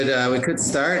We could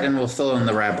start, and we'll fill in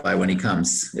the rabbi when he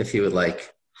comes, if he would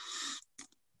like.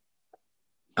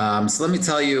 So let me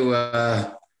tell you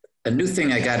a new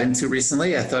thing I got into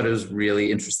recently. I thought it was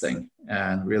really interesting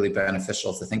and really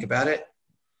beneficial to think about it.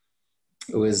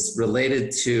 It was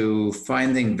related to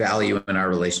finding value in our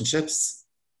relationships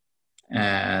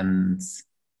and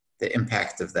the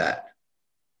impact of that.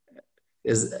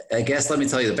 I guess, let me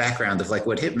tell you the background of like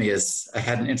what hit me is I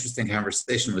had an interesting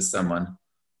conversation with someone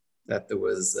that there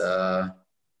was a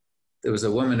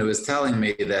woman who was telling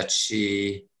me that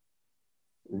she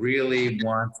really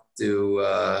wants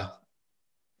to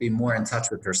be more in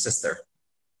touch with her sister.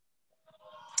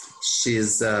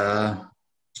 She's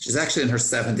actually in her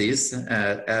 70s,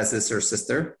 as is her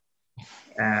sister.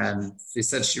 And she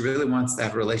said she really wants to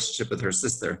have a relationship with her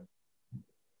sister,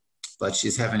 but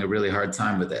she's having a really hard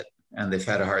time with it. And they've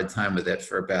had a hard time with it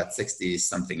for about 60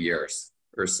 something years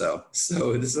or so.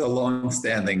 So this is a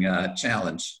long-standing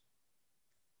challenge.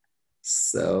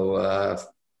 So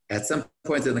at some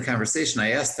point in the conversation,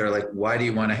 I asked her, like, why do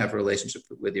you want to have a relationship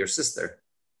with your sister?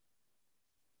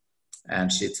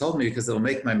 And she told me, because it'll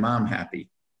make my mom happy,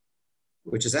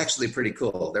 which is actually pretty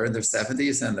cool. They're in their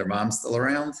 70s and their mom's still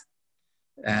around.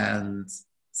 And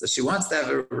so she wants to have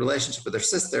a relationship with her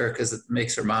sister because it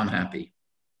makes her mom happy.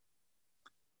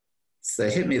 So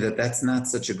it hit me that that's not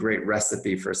such a great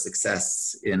recipe for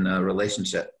success in a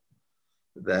relationship.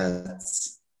 That,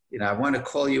 I want to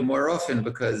call you more often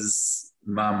because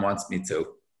mom wants me to.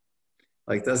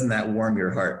 Like, doesn't that warm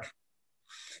your heart?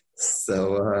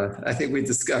 So I think we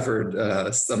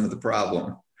discovered some of the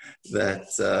problem that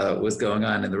was going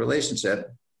on in the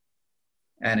relationship.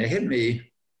 And it hit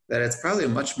me that it's probably a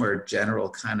much more general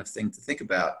kind of thing to think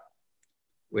about,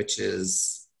 which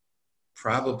is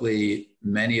probably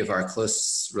many of our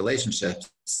close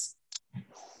relationships,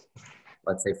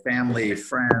 let's say family,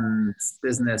 friends,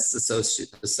 business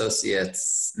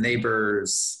associates,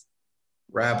 neighbors,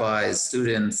 rabbis,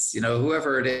 students,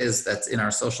 whoever it is that's in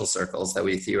our social circles that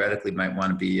we theoretically might want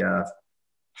to be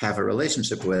have a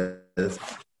relationship with,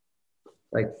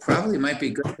 like probably might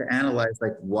be good to analyze,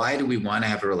 like, why do we want to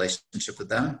have a relationship with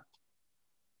them?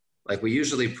 Like, we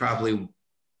usually probably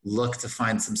look to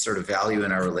find some sort of value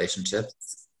in our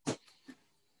relationships.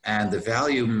 And the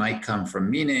value might come from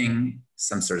meaning,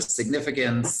 some sort of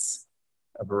significance,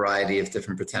 a variety of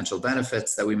different potential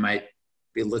benefits that we might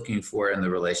be looking for in the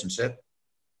relationship.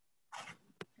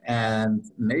 And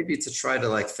maybe to try to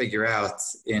like figure out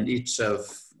in each of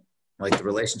like the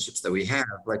relationships that we have,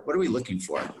 like, what are we looking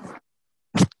for?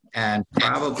 And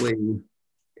probably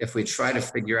if we try to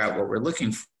figure out what we're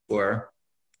looking for,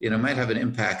 might have an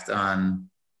impact on,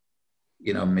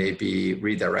 maybe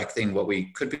redirecting what we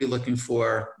could be looking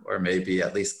for, or maybe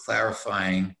at least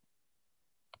clarifying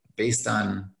based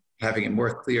on having it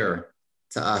more clear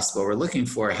to us what we're looking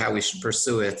for, how we should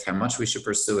pursue it, how much we should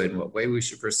pursue it, in what way we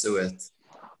should pursue it,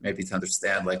 maybe to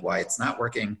understand like why it's not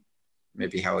working,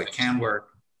 maybe how it can work.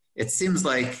 It seems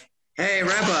like, hey,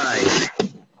 Rabbi,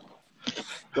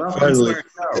 welcome Finally. to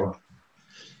our show.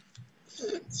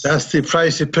 That's the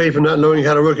price you pay for not knowing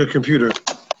how to work a computer.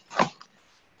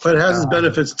 But it has its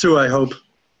benefits too, I hope.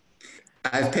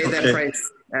 I've paid that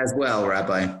price as well,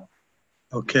 Rabbi.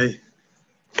 Okay.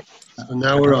 So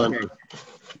now we're on.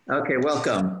 Okay,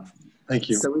 welcome. Thank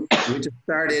you. So we just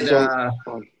started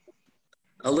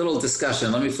a little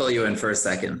discussion. Let me fill you in for a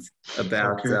second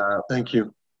about. Okay. Thank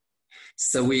you.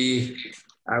 So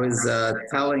I was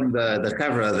telling the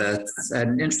Kavra that I had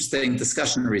an interesting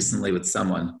discussion recently with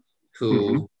someone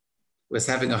who was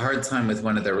having a hard time with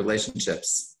one of their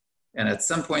relationships. And at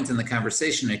some point in the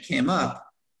conversation, it came up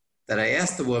that I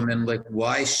asked the woman, like,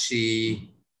 why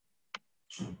she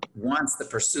wants to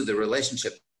pursue the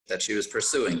relationship that she was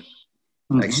pursuing.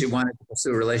 Like, she wanted to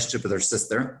pursue a relationship with her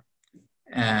sister.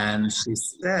 And she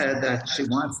said that she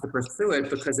wants to pursue it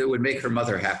because it would make her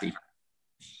mother happy.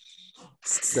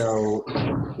 So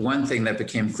one thing that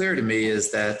became clear to me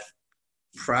is that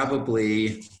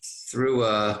probably through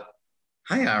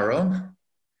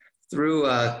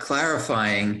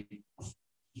clarifying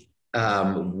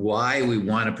why we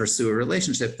want to pursue a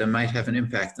relationship, that might have an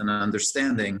impact on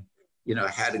understanding,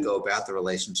 how to go about the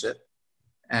relationship,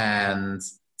 and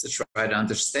to try to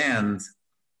understand,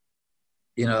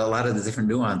 a lot of the different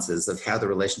nuances of how the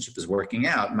relationship is working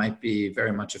out might be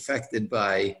very much affected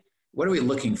by what are we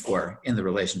looking for in the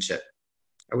relationship.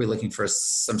 Are we looking for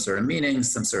some sort of meaning,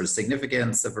 some sort of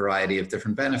significance, a variety of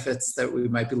different benefits that we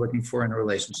might be looking for in a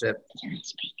relationship?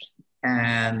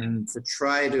 And to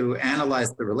try to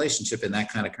analyze the relationship in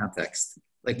that kind of context.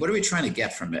 Like, what are we trying to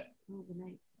get from it?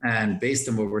 And based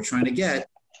on what we're trying to get,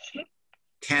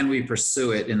 can we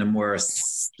pursue it in a more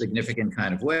significant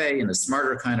kind of way, in a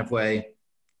smarter kind of way?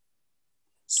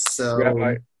 So,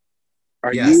 Rabbi,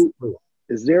 yes.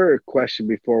 Is there a question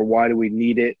before why do we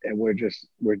need it, and we're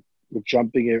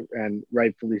jumping it, and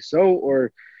rightfully so,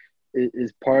 or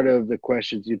is part of the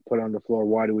questions you'd put on the floor,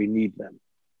 why do we need them?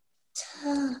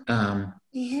 My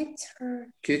head's hurt.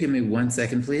 Can you give me 1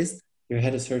 second, please? Your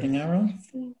head is hurting, Aaron?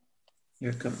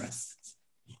 Here, come rest.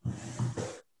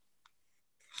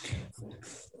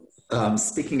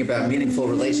 Speaking about meaningful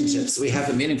relationships, we have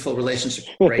a meaningful relationship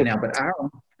right now, but Aaron,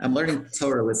 I'm learning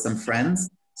Torah with some friends,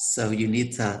 so you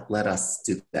need to let us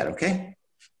do that, okay?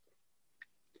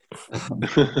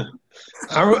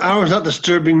 Aaron's not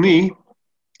disturbing me.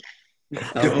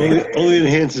 Okay. It only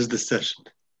enhances the session.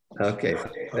 Okay,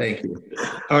 thank you.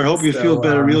 I hope you feel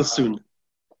better real soon.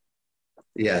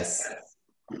 Yes.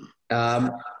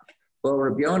 Well,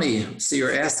 Rabbi Yoni, so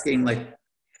you're asking, like,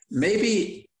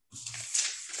 maybe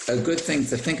a good thing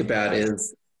to think about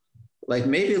is, like,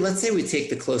 maybe let's say we take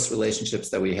the close relationships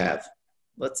that we have.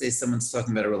 Let's say someone's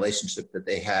talking about a relationship that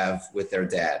they have with their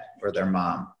dad or their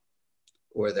mom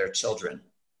or their children,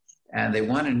 and they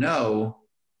want to know,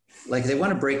 like, they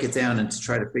want to break it down and to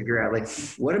try to figure out, like,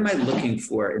 what am I looking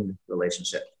for in this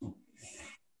relationship?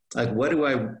 Like,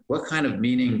 what kind of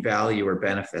meaning, value, or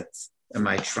benefits am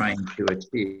I trying to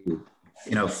achieve,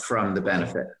 from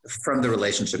the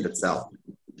relationship itself?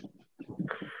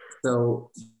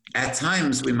 So at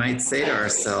times we might say to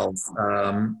ourselves,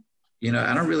 I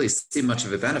don't really see much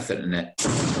of a benefit in it.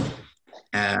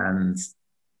 And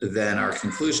then our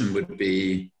conclusion would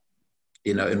be,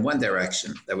 in one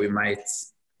direction, that we might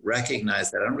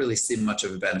recognize that I don't really see much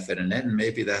of a benefit in it, and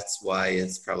maybe that's why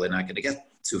it's probably not going to get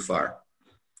too far.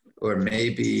 Or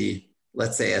maybe,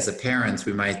 let's say as a parent,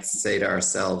 we might say to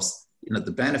ourselves,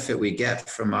 the benefit we get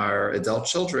from our adult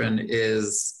children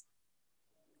is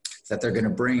that they're going to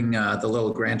bring the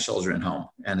little grandchildren home,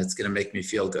 and it's going to make me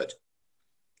feel good.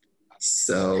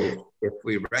 So if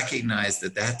we recognize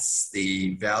that that's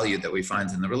the value that we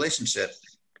find in the relationship,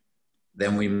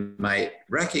 then we might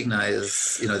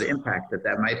recognize, the impact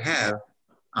that might have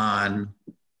on,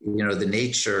 the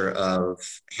nature of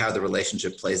how the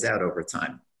relationship plays out over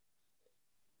time.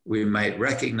 We might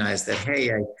recognize that,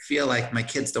 hey, I feel like my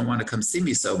kids don't want to come see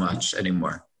me so much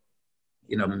anymore.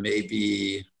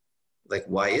 Maybe, like,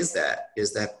 why is that?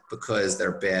 Is that because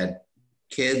they're bad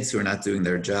kids who are not doing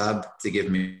their job to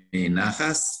give me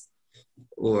nachas?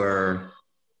 Or,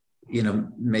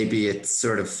 maybe it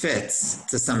sort of fits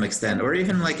to some extent, or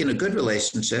even like in a good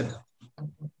relationship,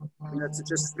 to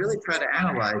just really try to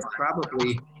analyze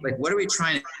probably, like, what are we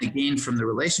trying to gain from the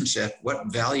relationship?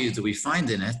 What value do we find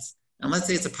in it? And let's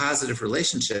say it's a positive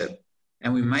relationship,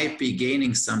 and we might be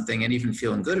gaining something and even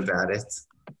feeling good about it,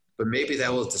 but maybe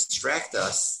that will distract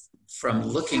us from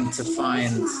looking to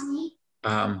find,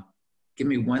 give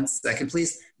me 1 second,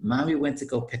 please. Mommy went to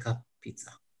go pick up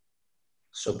pizza.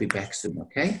 She'll be back soon,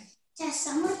 okay? Does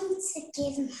someone need to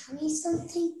give Mommy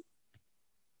something?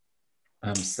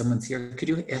 Someone's here. Could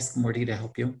you ask Morty to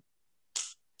help you?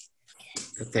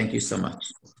 Thank you so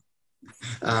much.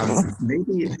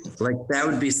 Maybe, like, that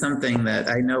would be something that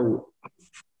I know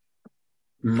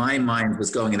my mind was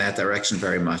going in that direction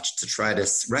very much, to try to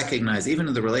recognize even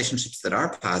in the relationships that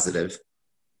are positive,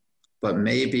 but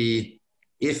maybe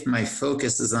if my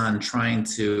focus is on trying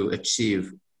to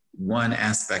achieve one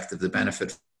aspect of the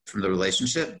benefit from the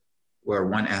relationship, or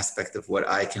one aspect of what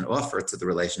I can offer to the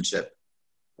relationship,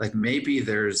 like, maybe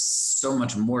there's so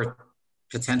much more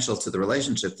potential to the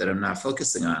relationship that I'm not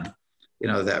focusing on,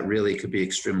 that really could be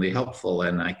extremely helpful,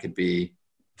 and I could be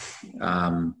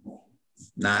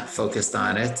not focused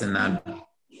on it and not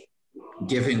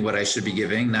giving what I should be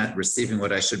giving, not receiving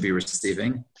what I should be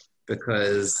receiving,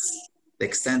 because the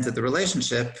extent of the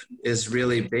relationship is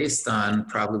really based on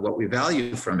probably what we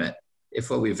value from it. If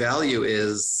what we value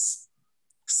is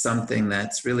something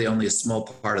that's really only a small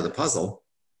part of the puzzle,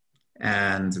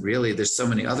 and really there's so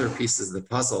many other pieces of the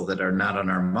puzzle that are not on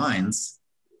our minds,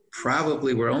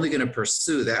 probably we're only going to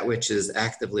pursue that which is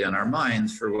actively on our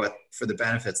mind for the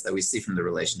benefits that we see from the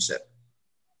relationship.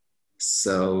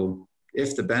 So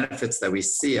if the benefits that we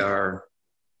see are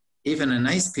even a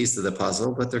nice piece of the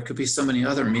puzzle, but there could be so many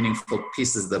other meaningful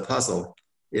pieces of the puzzle,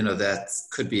 that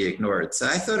could be ignored. So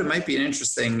I thought it might be an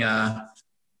interesting,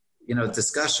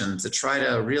 discussion to try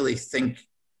to really think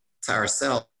to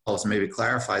ourselves, maybe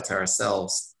clarify to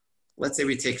ourselves. Let's say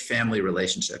we take family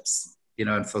relationships,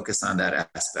 and focus on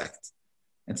that aspect,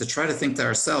 and to try to think to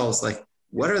ourselves, like,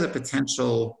 what are the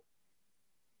potential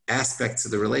aspects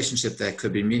of the relationship that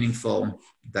could be meaningful,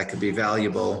 that could be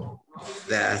valuable,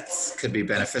 that could be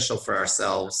beneficial for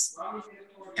ourselves,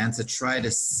 and to try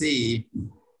to see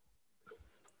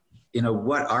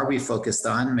what are we focused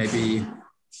on? Maybe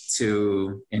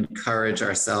to encourage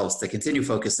ourselves to continue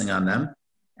focusing on them.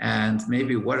 And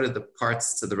maybe what are the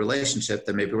parts to the relationship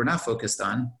that maybe we're not focused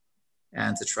on,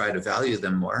 and to try to value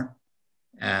them more.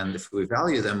 And if we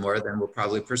value them more, then we'll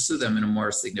probably pursue them in a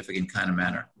more significant kind of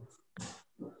manner.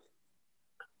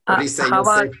 What do you say? How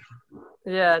about,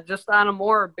 yeah, just on a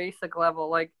more basic level,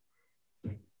 like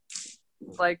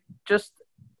just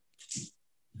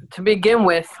to begin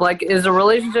with, like, is a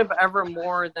relationship ever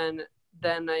more than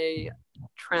a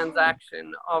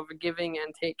transaction of giving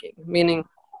and taking? Meaning,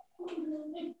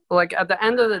 like, at the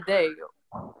end of the day,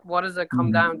 what does it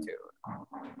come down to?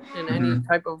 In any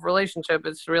type of relationship,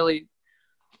 it's really,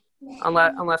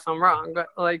 unless I'm wrong, but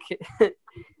like,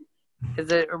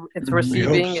 it's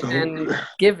receiving and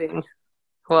giving.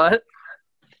 What?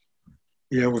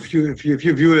 Yeah, well, if you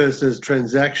view it as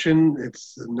transaction,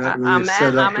 it's not really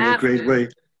set up in a great way.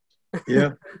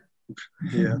 Yeah,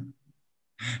 yeah.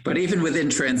 But even within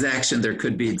transaction, there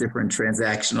could be different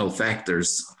transactional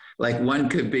factors. Like, one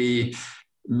could be,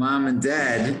 Mom and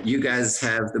Dad, you guys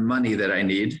have the money that I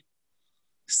need.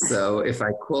 So if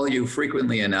I call you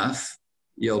frequently enough,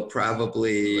 you'll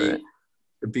probably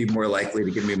be more likely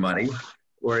to give me money.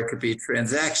 Or it could be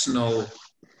transactional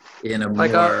in a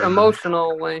more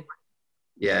emotional way.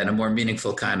 Yeah, in a more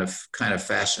meaningful kind of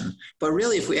fashion. But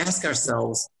really, if we ask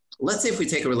ourselves, let's say if we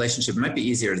take a relationship, it might be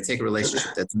easier to take a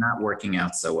relationship that's not working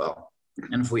out so well.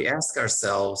 And if we ask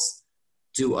ourselves,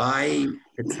 do I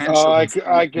potentially...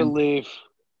 I can leave.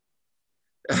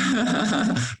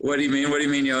 What do you mean? What do you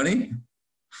mean, Yoni?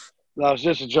 No, it's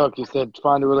just a joke. You said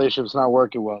find a relationship that's not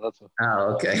working well. That's all.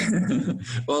 Oh, okay.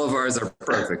 All of ours are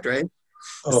perfect, right?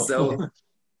 Oh. So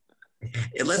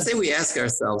let's say we ask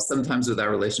ourselves, sometimes with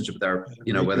our relationship with our,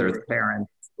 whether it's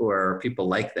parents or people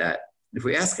like that, if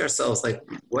we ask ourselves, like,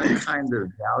 what kind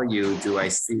of value do I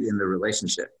see in the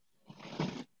relationship?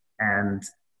 And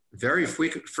very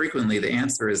frequently, the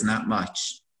answer is not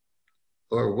much.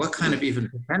 Or what kind of even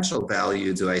potential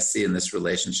value do I see in this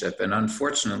relationship? And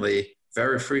unfortunately,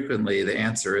 very frequently, the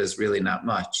answer is really not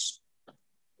much.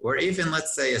 Or even,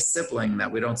 let's say, a sibling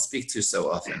that we don't speak to so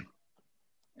often.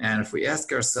 And if we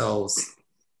ask ourselves,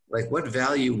 like, what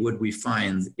value would we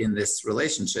find in this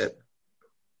relationship?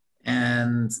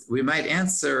 And we might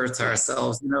answer to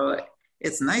ourselves,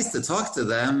 it's nice to talk to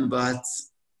them, but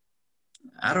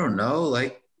I don't know,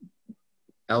 like,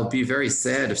 I'll be very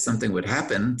sad if something would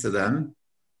happen to them.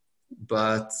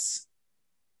 But,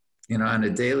 on a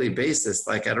daily basis,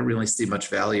 like, I don't really see much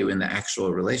value in the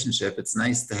actual relationship. It's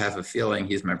nice to have a feeling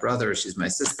he's my brother, she's my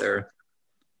sister,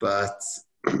 but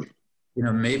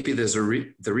maybe there's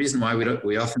the reason why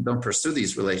we often don't pursue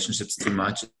these relationships too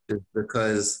much is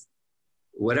because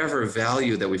whatever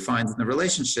value that we find in the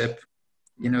relationship,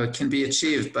 it can be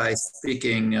achieved by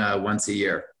speaking once a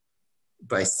year,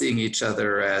 by seeing each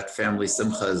other at family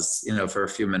simchas, for a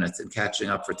few minutes and catching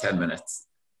up for 10 minutes.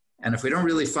 And if we don't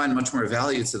really find much more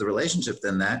value to the relationship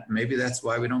than that, maybe that's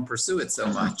why we don't pursue it so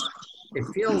much. It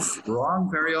feels wrong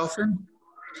very often,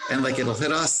 and like it'll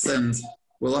hit us, and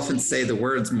we'll often say the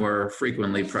words more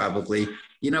frequently, probably,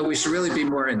 we should really be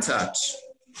more in touch.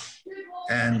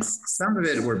 And some of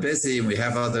it, we're busy and we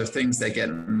have other things that get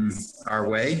in our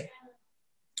way.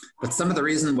 But some of the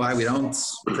reason why we don't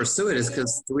pursue it is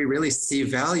because do we really see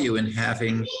value in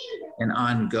having an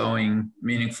ongoing,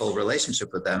 meaningful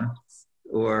relationship with them?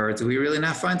 Or do we really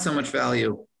not find so much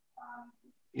value?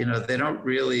 They don't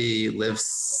really live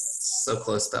so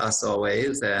close to us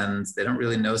always, and they don't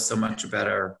really know so much about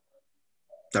our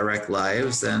direct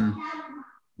lives. And,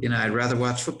 I'd rather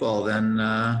watch football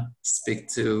than speak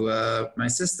to my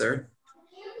sister.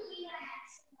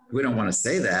 We don't want to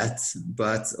say that,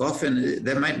 but often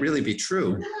that might really be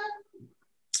true.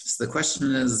 So the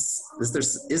question is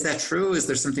that true? Is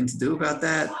there something to do about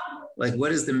that? Like,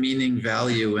 what is the meaning,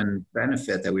 value, and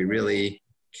benefit that we really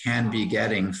can be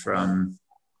getting from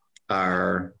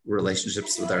our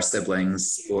relationships with our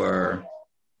siblings or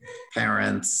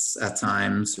parents at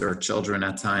times or children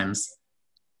at times?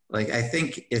 Like, I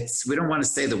think we don't want to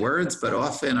say the words, but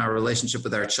often our relationship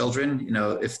with our children,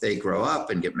 if they grow up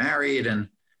and get married, and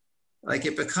like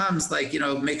it becomes like,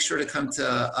 make sure to come to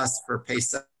us for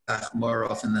Pesach more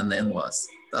often than the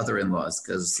other in-laws,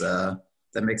 because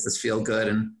that makes us feel good,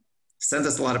 and send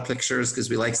us a lot of pictures because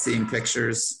we like seeing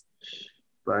pictures.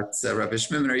 But Rabbi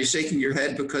Shimon, are you shaking your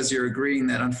head because you're agreeing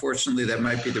that unfortunately that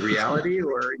might be the reality,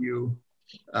 or are you?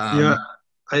 Yeah,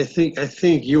 I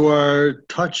think you are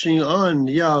touching on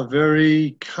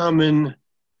very common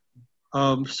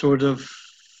sort of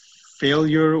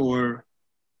failure or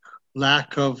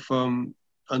lack of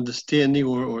understanding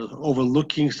or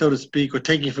overlooking, so to speak, or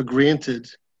taking for granted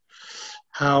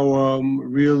how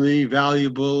really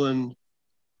valuable and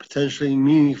potentially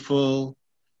meaningful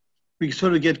we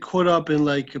sort of get caught up in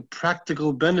like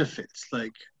practical benefits.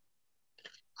 Like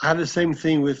I have the same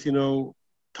thing with,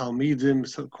 Talmidim,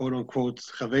 so quote unquote,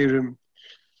 Chaverim.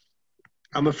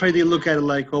 I'm afraid they look at it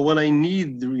like, well, when I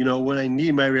need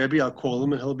my Rebbe, I'll call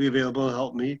him and he'll be available and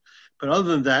help me. But other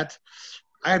than that,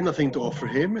 I have nothing to offer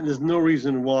him, and there's no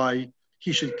reason why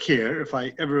he should care if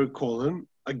I ever call him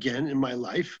again in my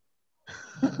life.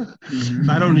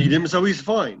 I don't need him, so he's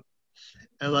fine.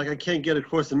 And like I can't get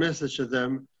across the message to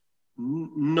them.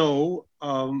 No,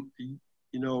 I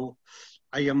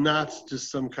am not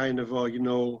just some kind of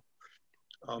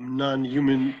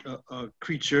non-human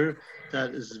creature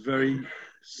that is very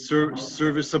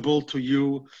serviceable to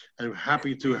you and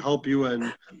happy to help you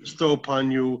and bestow upon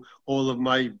you all of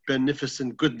my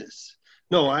beneficent goodness.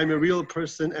 No, I'm a real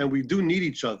person and we do need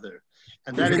each other.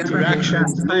 And that interaction,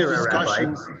 those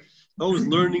discussions, those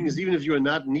learnings, even if you are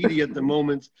not needy at the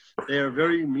moment, they are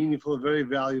very meaningful, very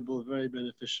valuable, very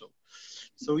beneficial.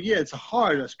 So yeah, it's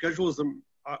hard. Our schedules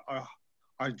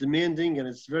are demanding and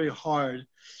it's very hard.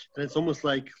 And it's almost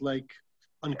like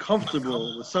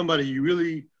uncomfortable with somebody you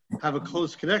really have a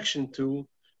close connection to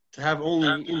have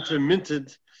only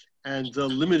intermittent and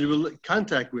limited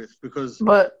contact with, because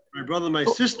my brother, my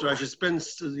sister, I should spend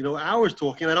hours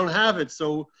talking. I don't have it,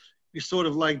 so you sort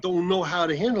of like don't know how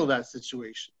to handle that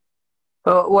situation.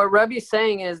 But what Rebbe's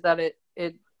saying is that it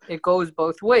goes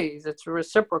both ways. It's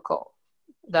reciprocal.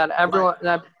 That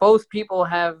that both people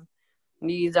have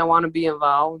needs and want to be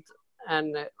involved,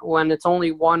 and when it's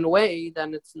only one way,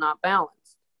 then it's not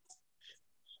balanced.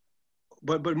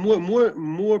 But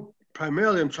more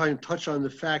primarily, I'm trying to touch on the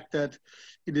fact that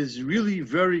it is really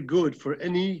very good for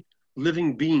any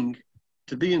living being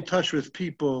to be in touch with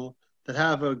people that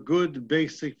have a good,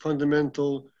 basic,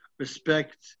 fundamental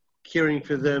respect, caring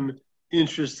for them,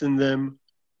 interest in them,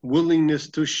 willingness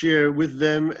to share with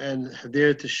them, and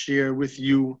there to share with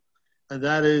you. And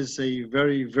that is a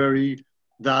very, very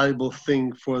valuable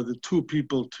thing for the two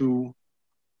people to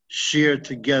share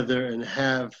together and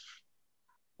have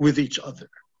with each other.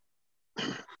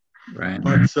 Right.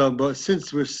 But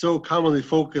since we're so commonly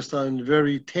focused on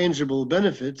very tangible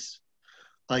benefits,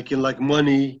 like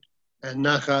money and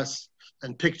nachas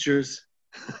and pictures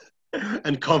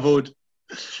and kavod,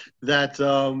 that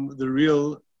the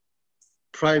real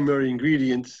primary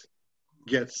ingredients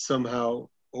get somehow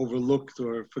overlooked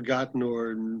or forgotten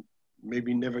or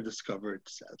maybe never discovered,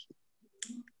 sadly.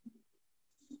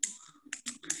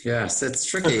 Yes, it's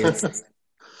tricky.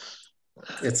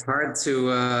 It's hard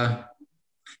to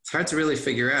really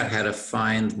figure out how to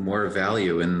find more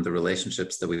value in the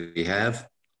relationships that we have,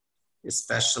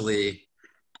 especially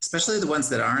the ones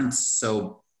that aren't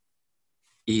so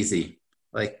easy,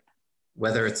 like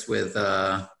whether it's with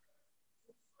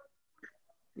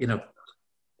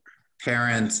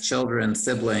parents, children,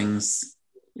 siblings.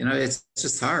 It's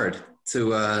just hard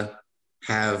to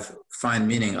find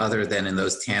meaning other than in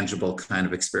those tangible kind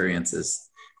of experiences.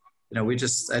 I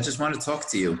just want to talk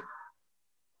to you.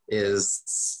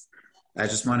 I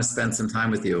just want to spend some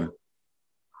time with you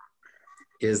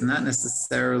is not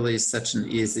necessarily such an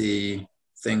easy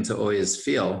thing to always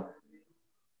feel,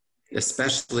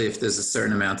 especially if there's a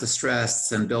certain amount of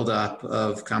stress and buildup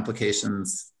of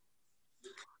complications.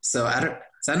 So I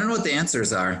don't know what the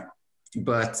answers are,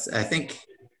 but I think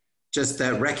just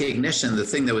that recognition, the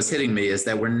thing that was hitting me is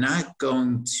that we're not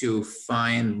going to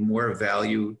find more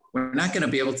value. We're not going to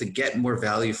be able to get more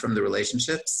value from the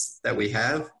relationships that we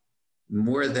have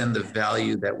more than the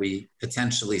value that we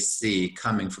potentially see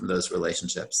coming from those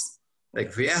relationships. Like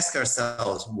if we ask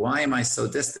ourselves, why am I so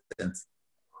distant?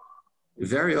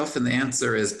 Very often the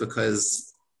answer is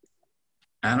because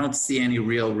I don't see any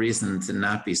real reason to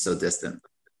not be so distant.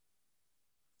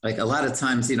 Like a lot of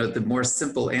times, the more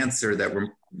simple answer that we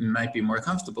might be more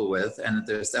comfortable with, and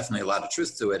there's definitely a lot of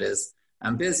truth to it, is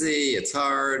I'm busy, it's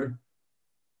hard,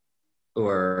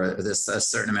 or there's a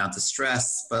certain amount of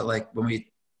stress. But like when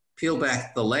we peel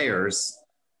back the layers,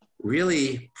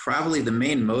 really probably the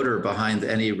main motor behind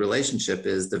any relationship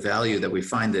is the value that we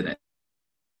find in it.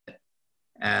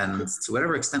 And to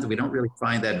whatever extent that we don't really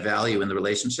find that value in the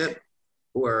relationship,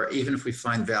 or even if we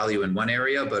find value in one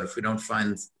area, but if we don't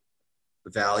find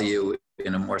value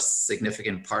in a more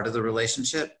significant part of the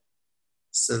relationship,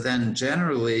 so then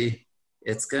generally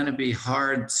it's going to be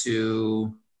hard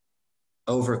to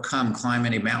climb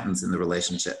any mountains in the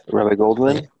relationship. Rabbi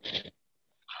Goldman?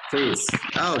 Please.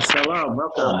 Oh, shalom.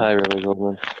 Welcome. Hi, Rabbi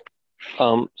Goldman.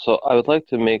 So I would like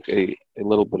to make a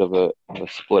little bit of a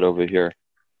split over here.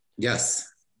 Yes.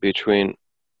 I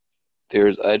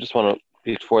just want to,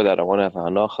 before that, I want to have a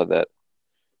hanacha that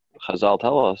Chazal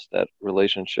tell us that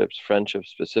relationships, friendships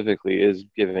specifically, is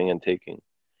giving and taking.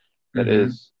 That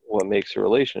is what makes a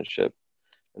relationship.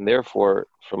 And therefore,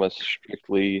 from a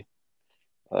strictly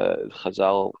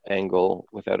Chazal angle,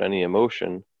 without any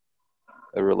emotion,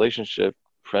 a relationship,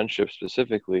 friendship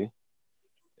specifically,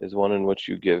 is one in which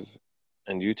you give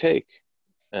and you take.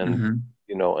 And,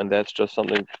 and that's just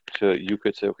something you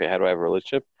could say, okay, how do I have a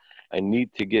relationship? I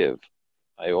need to give.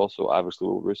 I also obviously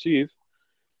will receive.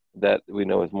 That we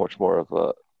know is much more of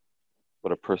what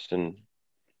a person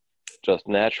just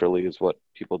naturally is. What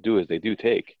people do is they do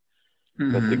take.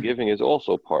 But the giving is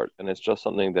also part, and it's just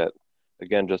something that,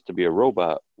 again, just to be a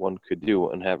robot, one could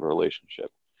do and have a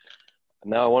relationship.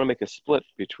 Now I want to make a split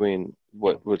between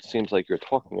what seems like you're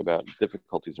talking about,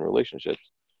 difficulties in relationships,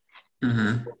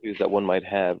 difficulties that one might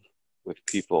have with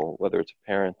people, whether it's a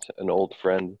parent, an old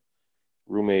friend,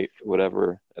 roommate,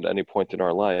 whatever, at any point in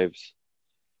our lives.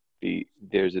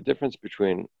 There's a difference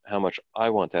between how much I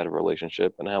want out of a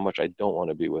relationship and how much I don't want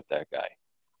to be with that guy.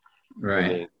 Right. I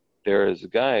mean, there's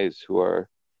guys who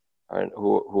I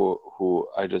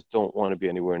just don't want to be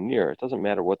anywhere near. It doesn't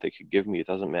matter what they could give me. It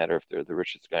doesn't matter if they're the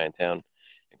richest guy in town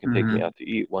and can take me out to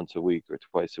eat once a week or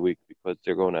twice a week because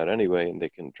they're going out anyway and they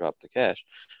can drop the cash.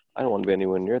 I don't want to be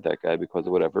anywhere near that guy because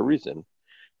of whatever reason.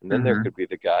 And then there could be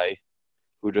the guy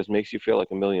who just makes you feel like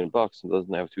 $1 million and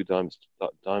doesn't have two dimes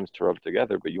to rub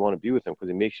together, but you want to be with him because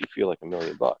he makes you feel like $1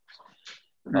 million.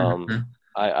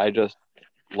 I just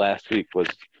last week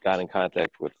got in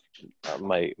contact with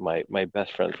my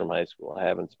best friend from high school. I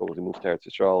haven't spoken to him. Moved to Eretz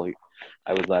Yisrael.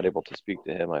 I was not able to speak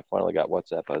to him. I finally got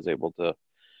WhatsApp. I was able to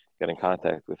get in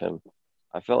contact with him.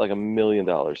 I felt like $1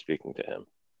 million speaking to him.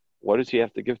 What does he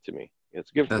have to give to me? He has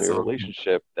to give to me a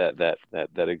relationship that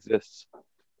exists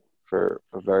for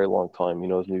a very long time. He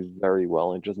knows me very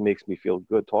well, and it just makes me feel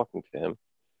good talking to him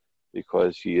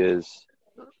because he is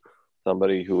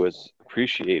somebody who is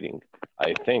appreciating,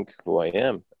 I think, who I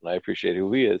am, and I appreciate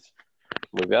who he is.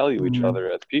 We value each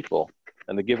other as people,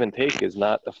 and the give and take is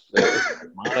not a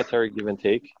monetary give and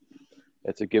take.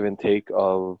 It's a give and take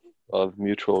of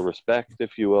mutual respect,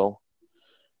 if you will,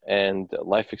 and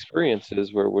life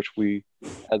experiences which we,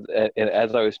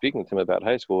 as I was speaking to him about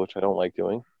high school, which I don't like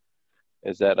doing,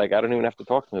 is that like I don't even have to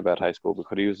talk to him about high school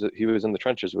because he was in the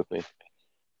trenches with me.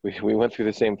 We went through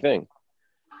the same thing,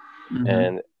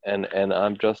 and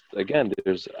I'm just, again,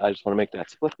 I just want to make that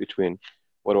split between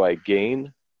what do I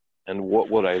gain and what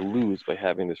would I lose by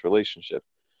having this relationship.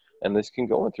 And this can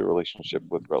go into a relationship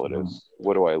with relatives.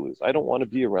 What do I lose? I don't want to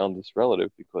be around this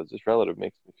relative because this relative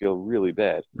makes me feel really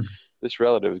bad. This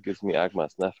relative gives me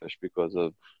agmas nefesh because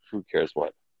of who cares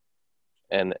what.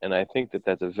 And I think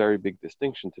that's a very big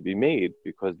distinction to be made,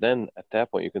 because then at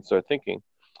that point you can start thinking,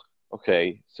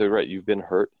 okay, so right, you've been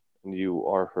hurt and you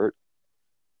are hurt,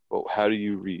 but how do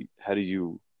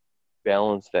you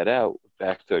balance that out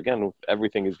back to, again,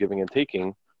 everything is giving and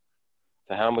taking,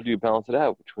 to how much do you balance it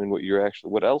out between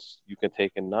what else you can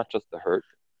take and not just the hurt?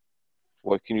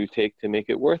 What can you take to make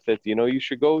it worth it? You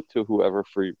should go to whoever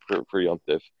for Yom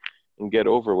Tif and get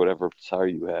over whatever tsar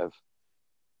you have.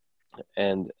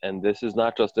 And this is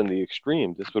not just in the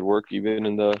extreme. This would work even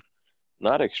in the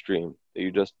not extreme.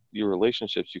 Your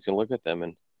relationships, you can look at them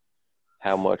and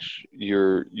how much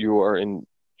you are in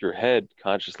your head,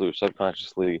 consciously or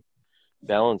subconsciously,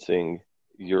 balancing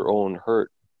your own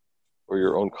hurt or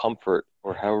your own comfort,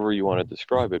 or however you want to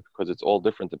describe it, because it's all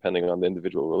different depending on the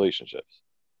individual relationships.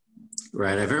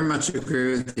 Right. I very much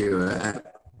agree with you.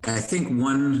 I think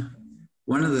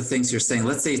one of the things you're saying,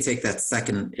 let's say you take that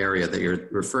second area that you're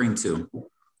referring to,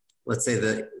 let's say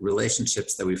the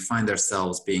relationships that we find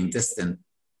ourselves being distant,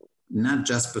 not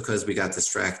just because we got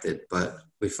distracted, but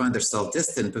we find ourselves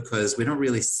distant because we don't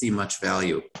really see much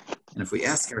value. And if we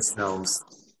ask ourselves,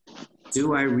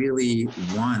 do I really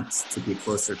want to be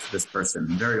closer to this person?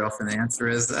 Very often the answer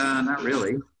is, not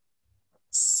really.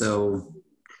 So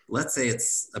let's say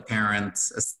it's a parent,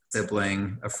 a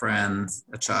sibling, a friend,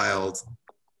 a child.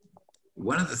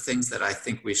 One of the things that I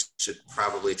think we should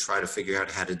probably try to figure out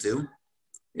how to do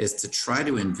is to try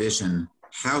to envision,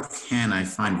 how can I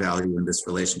find value in this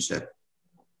relationship?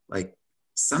 Like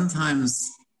sometimes,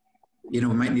 we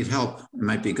might need help. It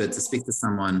might be good to speak to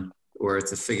someone or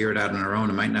to figure it out on our own.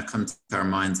 It might not come to our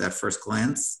minds at first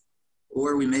glance,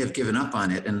 or we may have given up on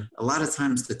it. And a lot of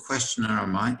times the question in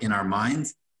our mind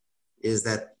is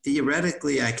that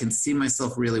theoretically I can see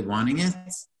myself really wanting it,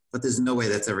 but there's no way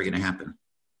that's ever going to happen.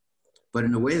 But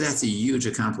in a way, that's a huge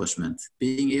accomplishment.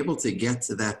 Being able to get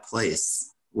to that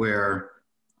place where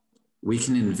we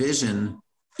can envision,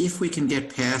 if we can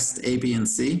get past A, B, and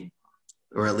C,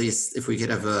 or at least if we could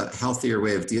have a healthier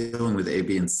way of dealing with A,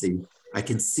 B, and C, I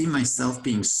can see myself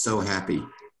being so happy.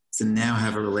 to now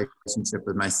have a relationship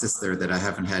with my sister that I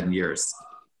haven't had in years,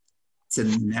 to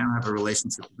now have a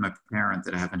relationship with my parent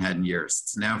that I haven't had in years,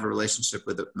 to now have a relationship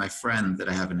with my friend that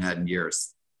I haven't had in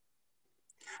years.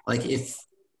 Like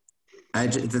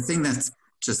the thing that's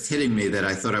just hitting me that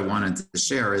I thought I wanted to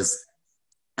share is,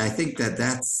 I think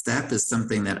that step is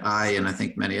something that I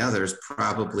think many others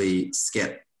probably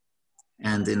skip.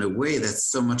 And in a way, that's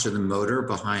so much of the motor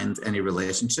behind any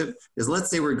relationship is, let's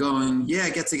say we're going,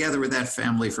 get together with that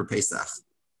family for Pesach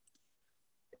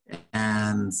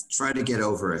and try to get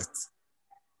over it.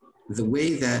 The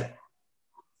way that,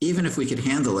 even if we could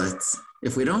handle it,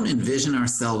 if we don't envision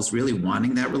ourselves really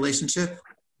wanting that relationship,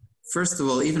 first of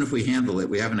all, even if we handle it,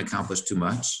 we haven't accomplished too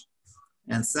much.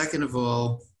 And second of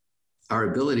all, our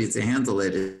ability to handle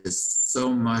it is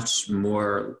so much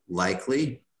more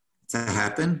likely to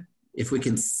happen if we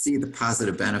can see the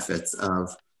positive benefits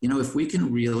of, if we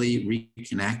can really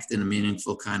reconnect in a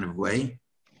meaningful kind of way,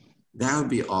 that would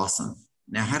be awesome.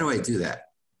 Now, how do I do that?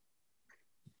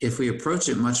 If we approach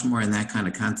it much more in that kind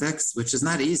of context, which is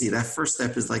not easy, that first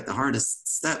step is like the hardest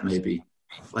step maybe,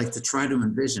 like to try to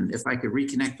envision, if I could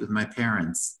reconnect with my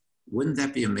parents, wouldn't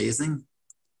that be amazing?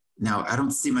 Now, I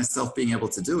don't see myself being able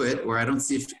to do it, or I don't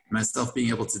see myself being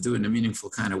able to do it in a meaningful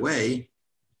kind of way,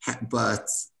 but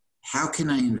how can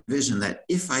I envision that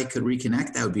if I could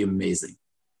reconnect, that would be amazing?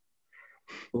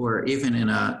 Or even in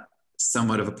a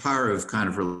somewhat of a Parav kind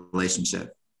of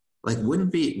relationship, like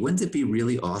wouldn't it be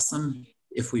really awesome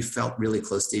if we felt really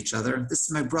close to each other? This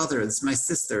is my brother, this is my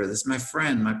sister, this is my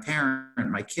friend, my parent,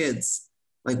 my kids.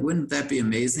 Like, wouldn't that be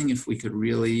amazing if we could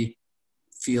really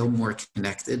feel more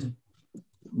connected?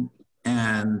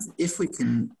 And if we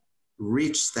can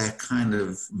reach that kind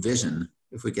of vision,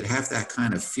 if we could have that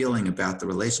kind of feeling about the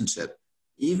relationship,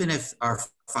 even if our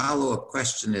follow-up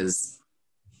question is,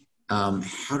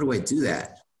 how do I do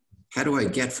that? How do I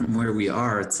get from where we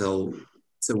are to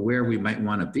where we might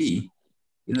want to be?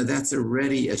 That's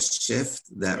already a shift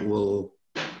that will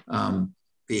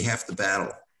be half the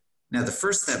battle. Now, the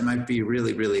first step might be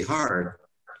really, really hard.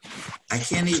 I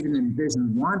can't even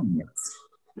envision wanting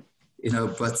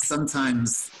it, but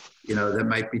sometimes, that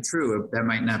might be true. That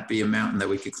might not be a mountain that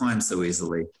we could climb so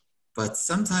easily. But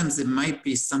sometimes it might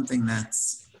be something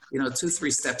that's,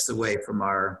 2-3 steps away from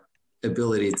our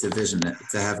ability to vision it,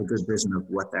 to have a good vision of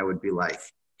what that would be like.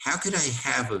 How could I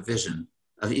have a vision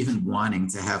of even wanting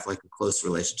to have like a close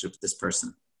relationship with this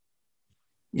person?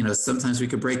 Sometimes we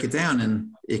could break it down,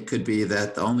 and it could be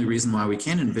that the only reason why we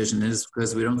can't envision it is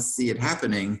because we don't see it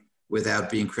happening without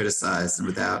being criticized and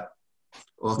without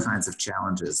all kinds of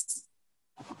challenges.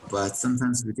 But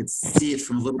sometimes we could see it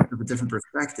from a little bit of a different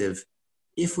perspective.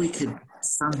 If we could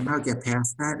somehow get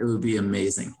past that, it would be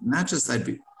amazing. Not just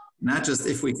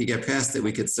if we could get past it,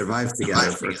 we could survive together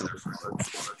for a couple of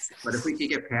months. But if we could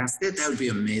get past it, that would be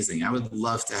amazing. I would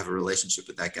love to have a relationship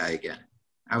with that guy again.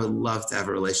 I would love to have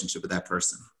a relationship with that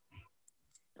person.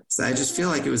 So I just feel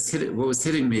like what was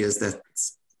hitting me is that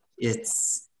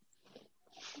it's,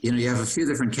 you have a few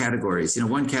different categories.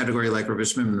 One category, like Rabbi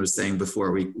Shimon was saying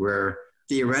before, where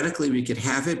theoretically we could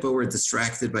have it, but we're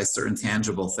distracted by certain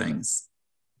tangible things.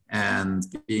 And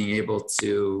being able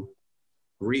to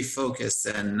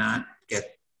refocus and not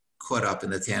get caught up in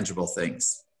the tangible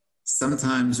things.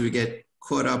 Sometimes we get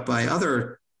caught up by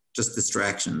other just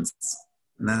distractions.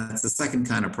 And that's the second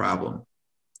kind of problem.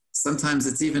 Sometimes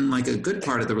it's even like a good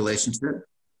part of the relationship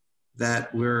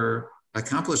that we're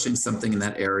accomplishing something in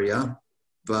that area,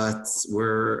 but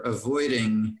we're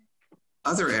avoiding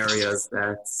other areas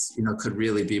that, could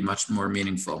really be much more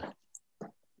meaningful.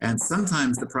 And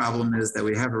sometimes the problem is that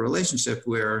we have a relationship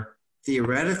where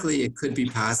theoretically it could be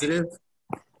positive,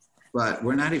 but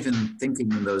we're not even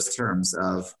thinking in those terms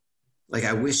of, like,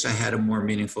 I wish I had a more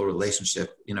meaningful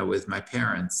relationship, with my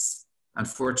parents.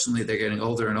 Unfortunately, they're getting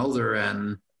older and older,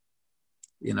 and,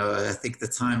 I think the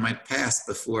time might pass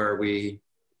before we,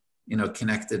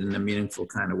 connected in a meaningful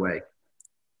kind of way.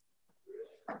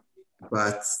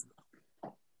 But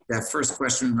that first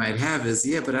question we might have is,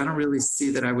 but I don't really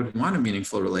see that I would want a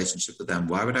meaningful relationship with them.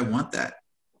 Why would I want that?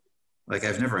 Like,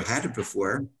 I've never had it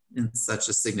before in such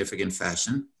a significant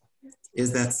fashion.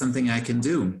 Is that something I can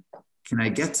do? Can I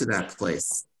get to that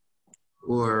place?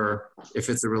 Or if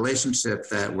it's a relationship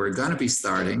that we're going to be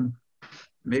starting,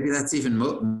 maybe that's even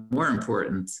more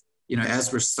important.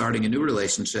 As we're starting a new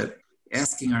relationship,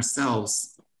 asking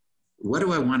ourselves, what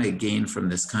do I want to gain from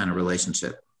this kind of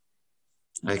relationship?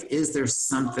 Like, is there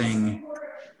something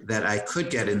that I could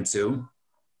get into,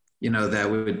 that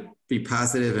would be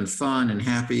positive and fun and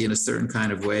happy in a certain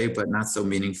kind of way, but not so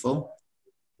meaningful?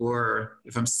 Or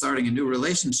if I'm starting a new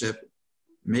relationship,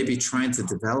 maybe trying to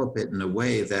develop it in a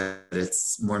way that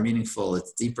it's more meaningful,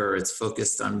 it's deeper, it's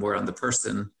focused on more on the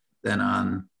person than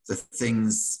on the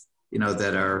things,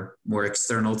 that are more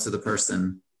external to the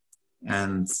person.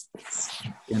 And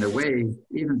in a way,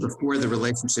 even before the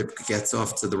relationship gets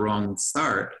off to the wrong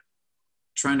start,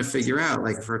 trying to figure out,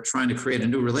 like if we're trying to create a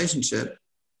new relationship,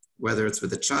 whether it's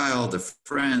with a child, a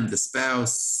friend, a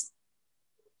spouse,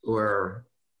 or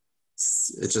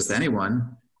it's just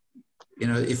anyone,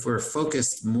 if we're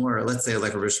focused more, let's say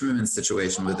like a Rishmuman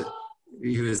situation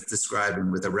he was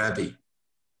describing with a Rebbe,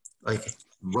 like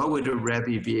what would a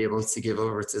Rebbe be able to give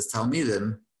over to his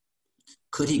Talmidim?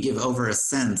 Could he give over a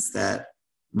sense that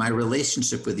my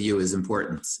relationship with you is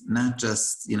important, not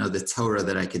just, the Torah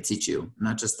that I could teach you,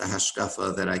 not just the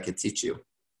hashkafa that I could teach you,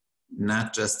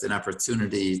 not just an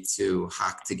opportunity to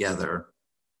hack together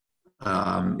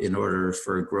in order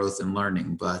for growth and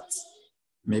learning, but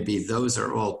maybe those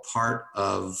are all part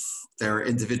of their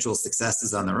individual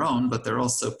successes on their own, but they're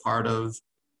also part of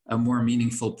a more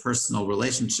meaningful personal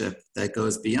relationship that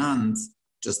goes beyond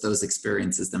just those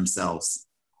experiences themselves.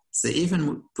 So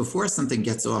even before something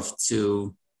gets off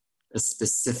to a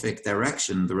specific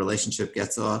direction, the relationship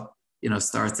gets off,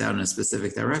 starts out in a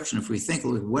specific direction. If we think,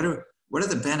 what are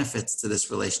the benefits to this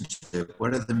relationship?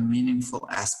 What are the meaningful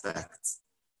aspects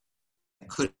that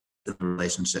could be in the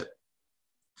relationship?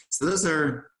 So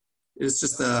it was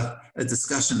just a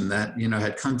discussion that,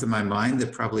 had come to my mind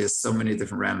that probably has so many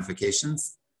different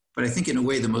ramifications. But I think in a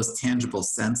way, the most tangible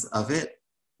sense of it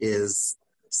is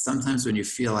sometimes when you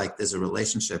feel like there's a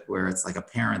relationship where it's like a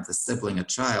parent, a sibling, a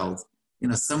child,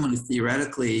 someone who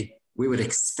theoretically we would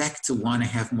expect to want to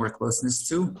have more closeness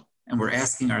to, and we're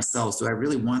asking ourselves, do I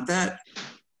really want that?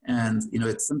 And,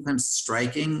 it's sometimes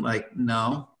striking, like,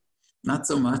 no, not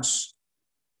so much.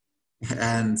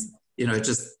 And, it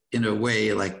just, in a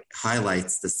way, like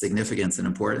highlights the significance and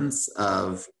importance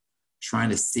of trying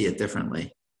to see it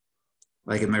differently.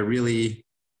 Like, am I really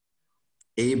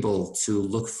able to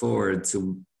look forward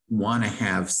to want to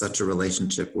have such a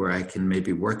relationship where I can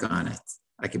maybe work on it?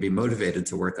 I can be motivated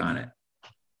to work on it.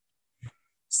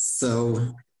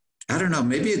 So, I don't know,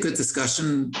 maybe a good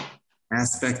discussion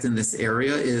aspect in this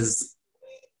area is,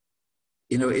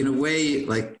 in a way,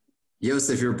 like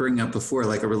Yosef, you were bringing up before,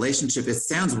 like a relationship, it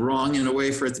sounds wrong in a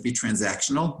way for it to be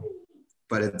transactional,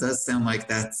 but it does sound like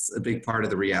that's a big part of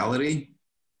the reality.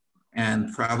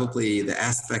 And probably the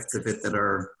aspects of it that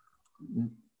are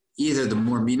either the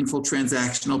more meaningful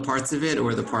transactional parts of it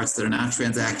or the parts that are not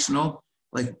transactional,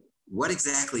 like what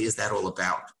exactly is that all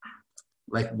about?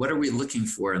 Like, what are we looking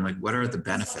for? And like, what are the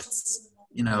benefits,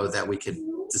 that we could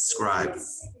describe?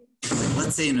 Like,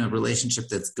 let's say in a relationship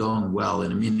that's going well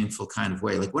in a meaningful kind of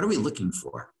way, like what are we looking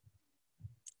for?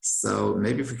 So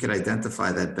maybe if we could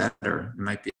identify that better, it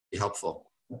might be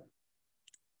helpful.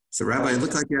 So Rabbi, it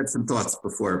looked like you had some thoughts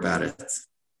before about it.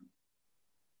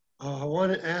 I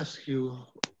want to ask you,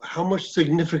 how much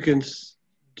significance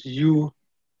do you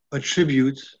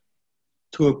attribute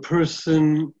to a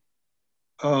person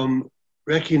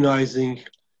recognizing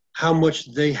how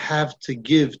much they have to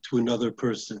give to another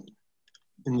person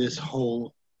in this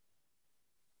whole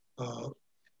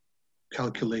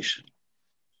calculation?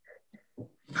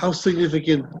 How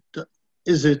significant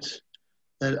is it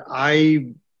that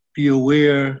I be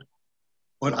aware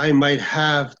what I might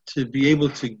have to be able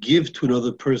to give to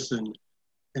another person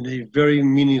in a very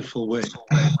meaningful way?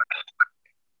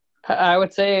 I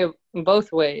would say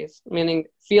both ways, meaning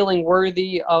feeling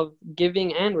worthy of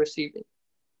giving and receiving.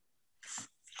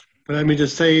 But I mean to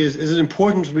say is it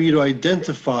important for me to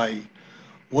identify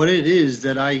what it is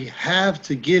that I have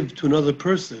to give to another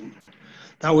person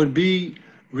that would be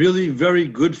really very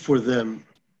good for them?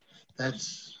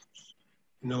 That's,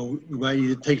 we might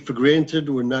either take for granted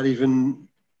or not even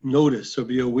notice or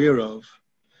be aware of,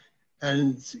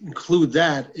 and include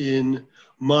that in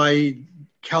my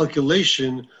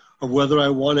calculation of whether I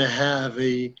want to have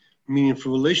a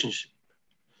meaningful relationship.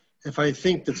 If I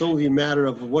think that's only a matter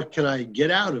of what can I get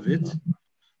out of it,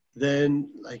 then,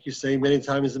 like you say, many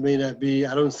times it may not be,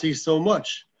 I don't see so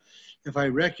much. If I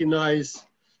recognize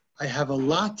I have a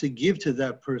lot to give to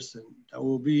that person that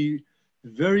will be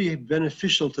very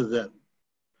beneficial to them,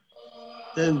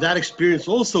 then that experience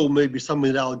also may be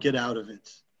something that I'll get out of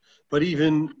it. But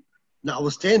even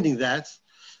notwithstanding that,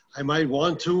 I might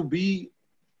want to be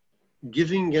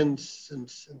giving and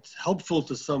helpful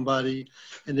to somebody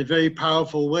in a very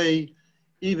powerful way,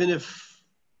 even if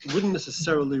it wouldn't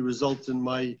necessarily result in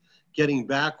my getting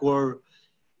back or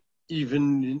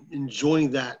even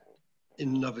enjoying that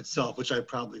in and of itself, which I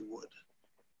probably would.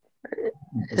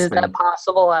 Is that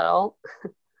possible at all?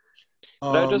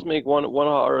 Could I just make one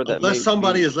horror that Unless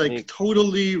somebody is like make,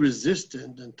 totally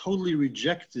resistant and totally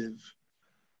rejective,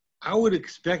 I would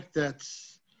expect that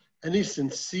any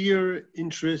sincere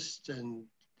interest and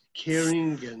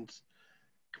caring and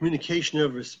communication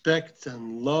of respect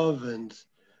and love and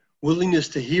willingness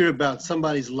to hear about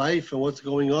somebody's life and what's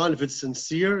going on, if it's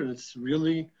sincere and it's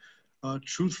really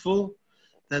truthful,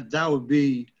 that would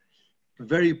be a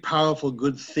very powerful,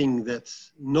 good thing that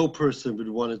no person would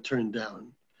want to turn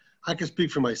down. I can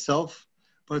speak for myself,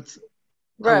 but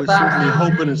I would certainly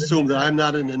hope and assume that I'm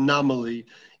not an anomaly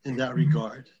in that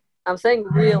regard. I'm saying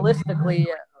realistically,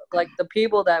 like the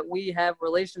people that we have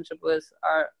relationship with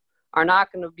are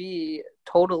not going to be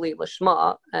totally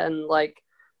lishma and like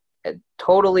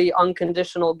totally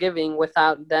unconditional giving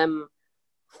without them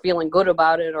feeling good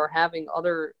about it or having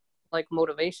other like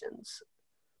motivations.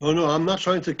 Oh no, I'm not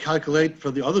trying to calculate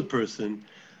for the other person.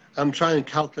 I'm trying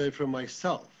to calculate for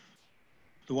myself.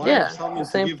 Do I have something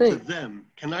to give to them?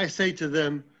 Can I say to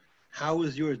them, how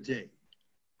is your day?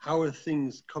 How are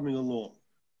things coming along?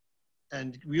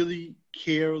 And really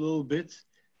care a little bit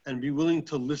and be willing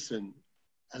to listen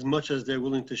as much as they're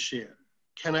willing to share.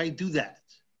 Can I do that?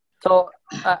 So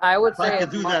I would say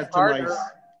it's much harder.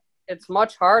 It's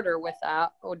much harder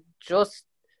without just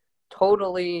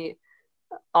totally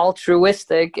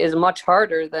altruistic is much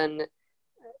harder than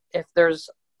if there's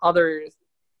other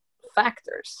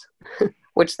factors,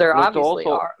 which there obviously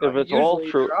are. If it's all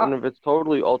true, and if it's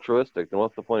totally altruistic, then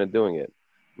what's the point of doing it?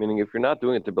 Meaning, if you're not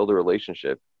doing it to build a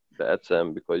relationship, that's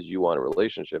because you want a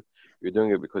relationship, you're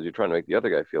doing it because you're trying to make the other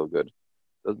guy feel good.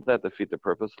 Doesn't that defeat the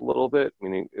purpose a little bit?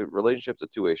 Meaning, a relationship's a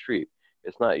two-way street.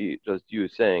 It's not just you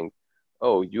saying,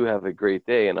 oh, you have a great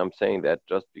day, and I'm saying that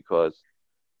just because,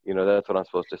 that's what I'm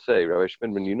supposed to say. Rabbi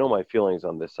Schmidman, you know my feelings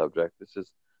on this subject.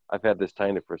 I've had this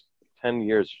tiny for 10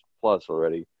 years plus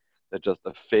already. That's just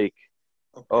a fake,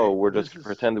 we're just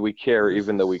pretend that we care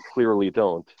even though we clearly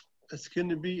don't. I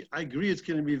agree, it's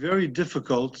going to be very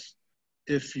difficult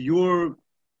if your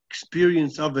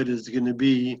experience of it is going to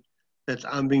be that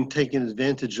I'm being taken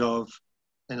advantage of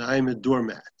and I'm a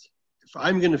doormat. If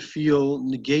I'm going to feel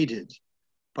negated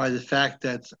by the fact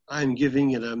that I'm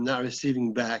giving and I'm not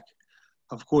receiving back,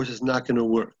 of course it's not going to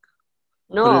work.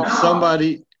 No. But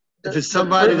if it's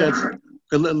somebody that's,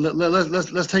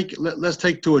 let's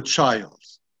take to a child.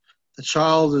 The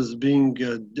child is being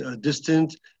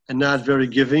distant and not very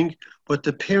giving, but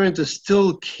the parent is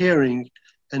still caring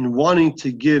and wanting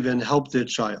to give and help their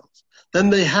child. Then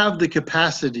they have the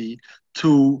capacity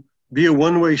to be a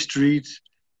one-way street,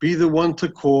 be the one to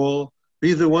call,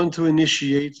 be the one to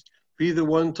initiate, be the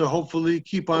one to hopefully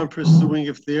keep on pursuing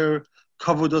if their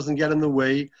cover doesn't get in the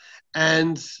way,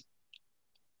 and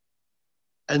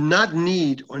not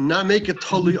need or not make it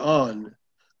totally on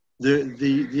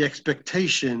the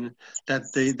expectation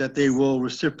that they will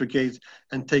reciprocate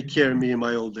and take care of me in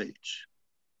my old age.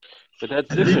 But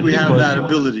that's I think we have that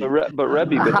ability. But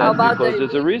Rebbe, that's because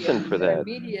there's a reason for that.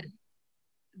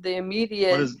 The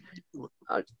immediate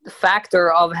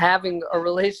factor of having a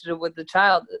relationship with the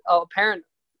child, a parent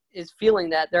is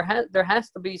feeling that there has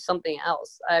to be something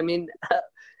else. I mean,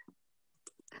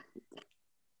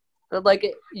 like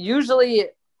usually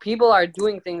people are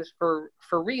doing things for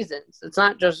reasons. It's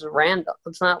not just random.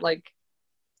 It's not like.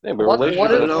 Yeah, but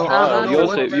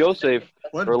Yosef,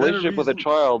 a relationship with a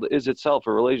child is itself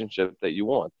a relationship that you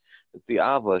want. It's the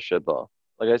Ava Sheba.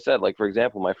 Like I said, like for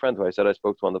example, my friend who I said I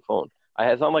spoke to on the phone.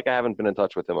 It's not like I haven't been in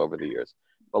touch with him over the years,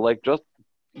 but like just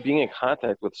being in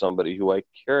contact with somebody who I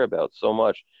care about so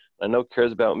much, I know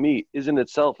cares about me, is in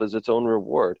itself as its own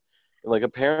reward. And like a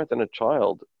parent and a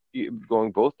child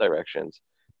going both directions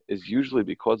is usually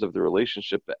because of the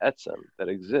relationship etzem that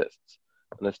exists,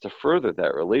 and it's to further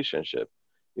that relationship.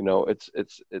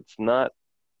 It's not.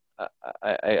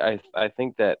 I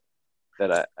think that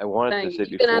I wanted to say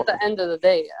even before. At the end of the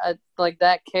day, like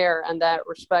that care and that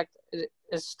respect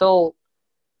is still.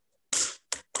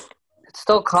 It's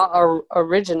still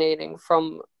originating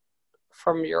from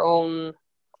your own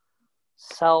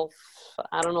self.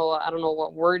 I don't know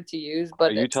what word to use,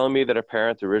 but are you telling me that a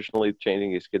parent originally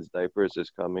changing his kid's diapers is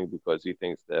coming because he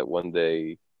thinks that one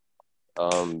day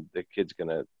the kid's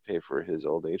gonna pay for his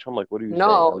old age? I'm like, what are you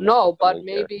saying? No, but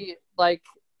maybe like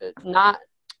not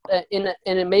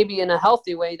maybe in a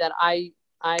healthy way that I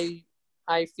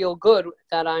feel good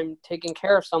that I'm taking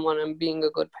care of someone and being a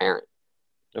good parent.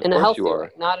 In a healthy way,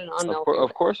 not an unhealthy way.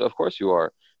 Of course you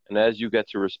are. And as you get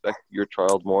to respect your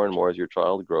child more and more as your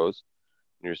child grows,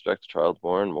 and you respect the child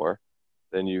more and more,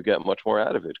 then you get much more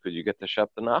out of it because you get to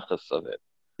shep the nachas of it.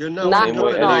 You're not waking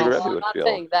up at night.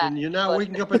 Saying that. You're not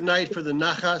waking up at night for the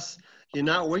nachas. You're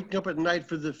not waking up at night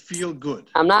for the feel good.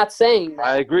 I'm not saying that.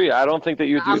 I agree. I don't think that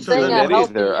you I'm do saying that a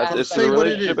healthy either. aspect. It's the Say what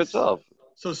it relationship is. itself.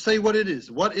 So say what it is.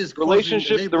 What is The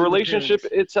relationship parents?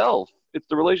 itself. It's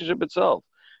the relationship itself.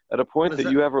 At a point What is that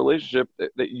that? you have a relationship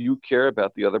that you care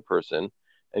about the other person,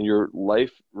 and your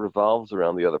life revolves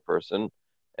around the other person,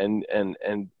 and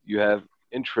you have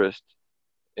interest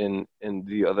in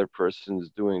the other person's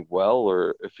doing well,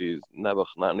 or if he's not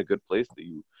in a good place, that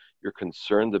you're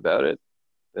concerned about it,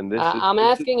 then I'm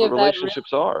this is asking what if that really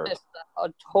relationships are. is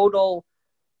a total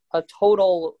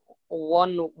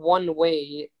one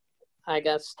way, I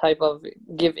guess, type of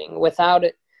giving. Without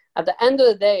it, at the end of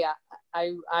the day,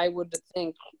 I would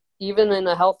think even in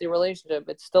a healthy relationship,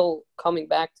 it's still coming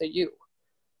back to you.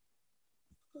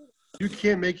 You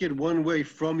can't make it one way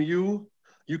from you.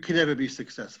 You can never be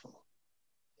successful.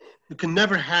 You can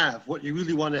never have what you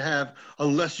really want to have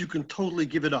unless you can totally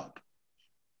give it up.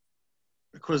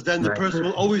 Because then the Right. person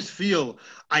will always feel,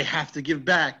 I have to give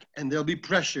back, and they'll be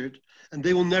pressured, and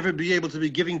they will never be able to be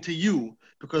giving to you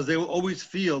because they will always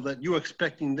feel that you're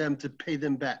expecting them to pay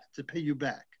them back, to pay you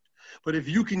back. But if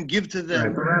you can give to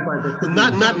them,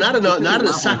 not in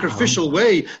a sacrificial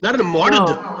way, not in a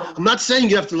martyrdom. I'm not saying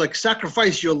you have to like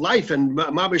sacrifice your life and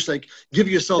mamish like give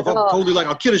yourself up totally like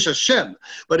al kiddush Hashem.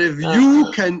 But if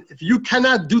you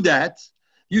cannot do that,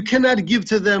 you cannot give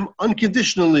to them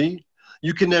unconditionally.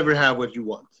 You can never have what you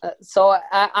want. So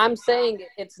I'm saying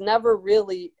it's never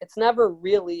really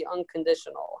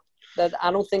unconditional. That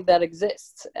I don't think that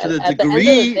exists. To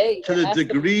the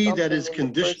degree that is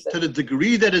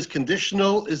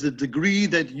conditional is the degree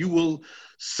that you will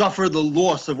suffer the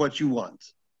loss of what you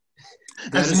want.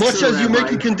 As much as you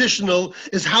make it conditional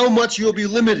is how much you'll be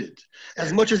limited.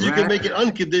 As much as you can make it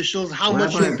unconditional is how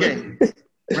much you'll gain.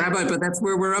 Rabbi, but that's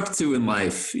where we're up to in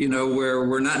life, where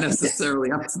we're not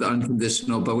necessarily up to the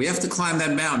unconditional, but we have to climb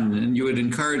that mountain, and you would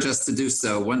encourage us to do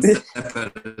so one step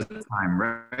at a time,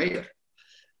 right?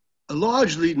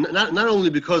 Largely, not only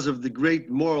because of the great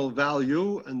moral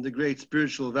value and the great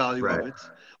spiritual value of it,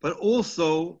 but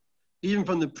also even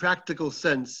from the practical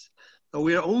sense that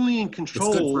we are only in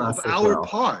control of our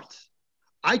part.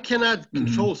 I cannot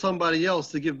control somebody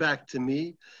else to give back to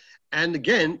me. And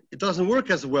again, it doesn't work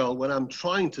as well when I'm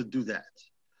trying to do that.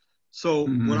 So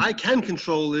what I can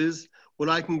control is what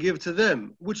I can give to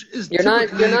them, which is you're not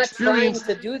trying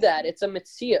to do that. It's a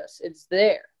metzius. It's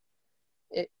there.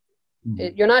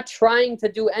 You're not trying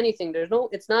to do anything.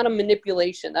 It's not a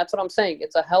manipulation. That's what I'm saying.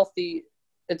 It's a healthy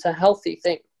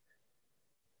thing.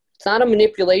 It's not a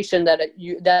manipulation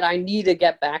that I need to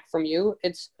get back from you.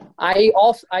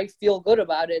 I feel good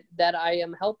about it that I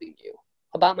am helping you,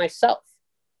 about myself.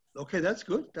 Okay, that's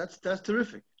good. That's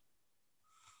terrific.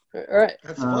 All right.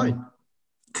 That's fine.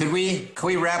 Could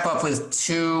we wrap up with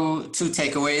two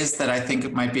takeaways that I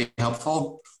think might be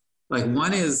helpful? Like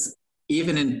one is,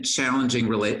 even in challenging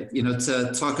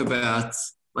to talk about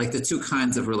like the two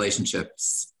kinds of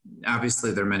relationships.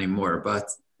 Obviously there are many more, but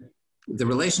the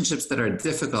relationships that are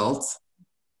difficult,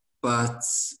 but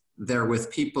they're with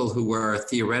people who are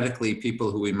theoretically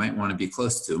people who we might want to be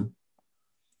close to.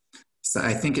 So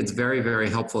I think it's very, very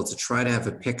helpful to try to have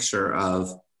a picture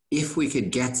of if we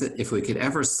could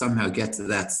ever somehow get to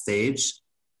that stage,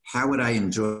 how would I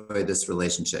enjoy this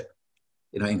relationship?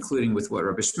 Including with what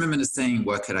Rabbi Shimon is saying,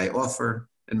 what could I offer?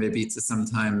 And maybe to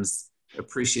sometimes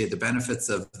appreciate the benefits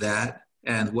of that,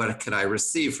 and what could I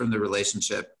receive from the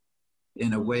relationship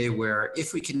in a way where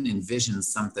if we can envision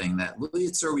something that,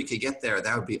 sir, we could get there,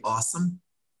 that would be awesome.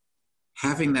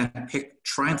 Having that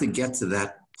trying to get to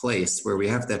that place where we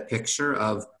have that picture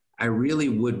of, I really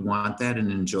would want that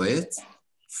and enjoy it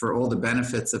for all the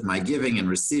benefits of my giving and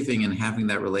receiving and having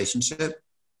that relationship.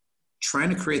 Trying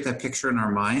to create that picture in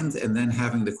our mind and then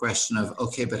having the question of,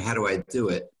 okay, but how do I do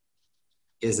it,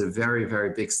 is a very,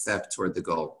 very big step toward the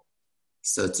goal.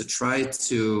 So to try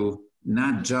to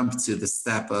not jump to the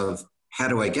step of how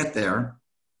do I get there,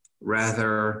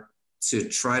 rather to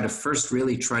try to first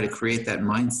really try to create that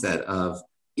mindset of,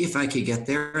 if I could get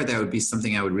there, that would be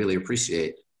something I would really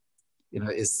appreciate,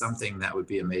 is something that would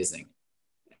be amazing.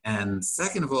 And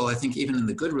second of all, I think even in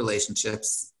the good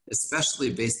relationships,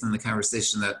 especially based on the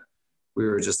conversation that we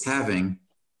were just having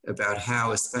about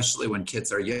how, especially when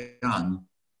kids are young,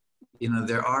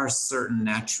 there are certain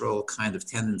natural kind of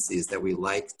tendencies that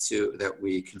that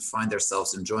we can find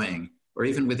ourselves enjoying, or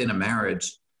even within a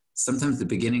marriage. Sometimes the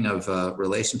beginning of a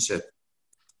relationship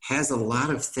has a lot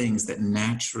of things that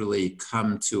naturally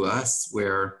come to us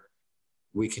where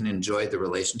we can enjoy the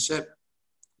relationship,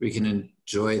 we can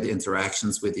enjoy the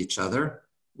interactions with each other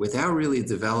without really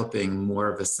developing more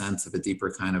of a sense of a deeper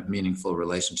kind of meaningful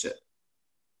relationship.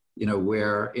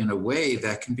 where in a way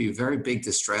that can be a very big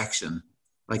distraction.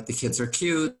 Like the kids are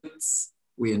cute,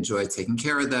 we enjoy taking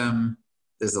care of them.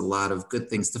 There's a lot of good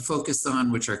things to focus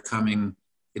on, which are coming,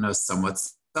 somewhat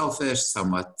selfish,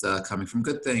 somewhat coming from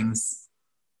good things.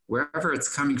 Wherever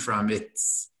it's coming from,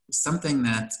 it's something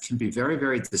that can be very,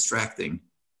 very distracting.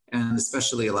 And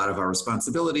especially a lot of our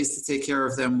responsibilities to take care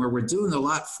of them, where we're doing a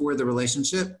lot for the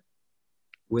relationship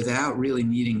without really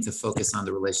needing to focus on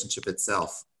the relationship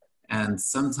itself. And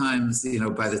sometimes,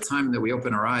 by the time that we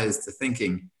open our eyes to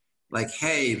thinking like,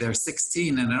 hey, they're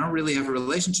 16 and I don't really have a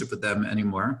relationship with them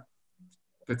anymore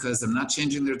because I'm not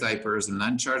changing their diapers, I'm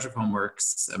not in charge of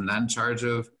homeworks, I'm not in charge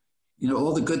of,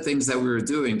 all the good things that we were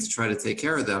doing to try to take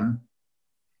care of them,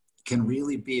 can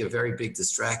really be a very big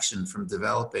distraction from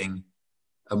developing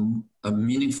a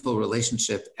meaningful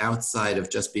relationship outside of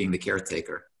just being the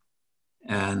caretaker.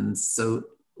 And so,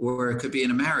 or it could be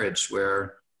in a marriage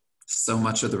where so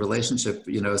much of the relationship,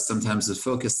 sometimes is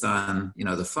focused on,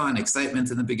 the fun,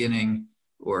 excitement in the beginning,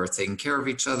 or taking care of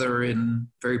each other in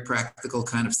very practical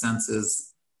kind of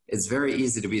senses. It's very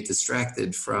easy to be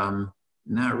distracted from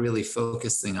not really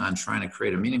focusing on trying to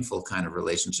create a meaningful kind of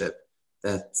relationship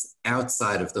that's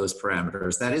outside of those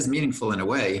parameters. That is meaningful in a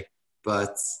way,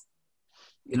 but,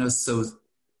 so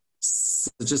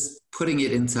just putting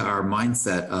it into our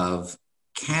mindset of,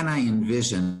 can I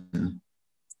envision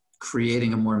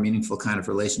creating a more meaningful kind of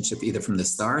relationship either from the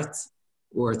start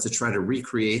or to try to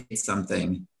recreate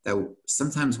something that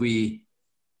sometimes we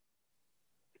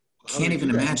can't even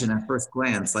imagine at first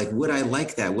glance. Like, would I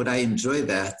like that? Would I enjoy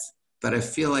that? But I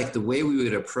feel like the way we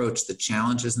would approach the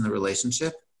challenges in the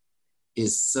relationship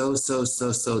is so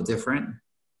different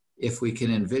if we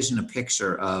can envision a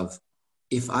picture of,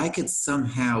 if I could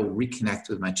somehow reconnect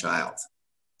with my child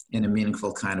in a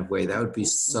meaningful kind of way, that would be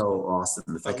so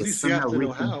awesome. If I could somehow you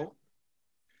have to know how.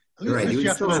 Right, you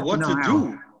have to know what to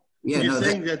do. Yeah, you're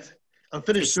saying that I'm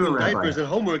finished doing diapers and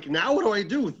homework. Now what do I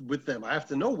do with them? I have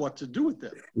to know what to do with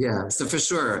them. Yeah, so for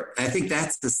sure. I think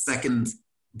that's the second,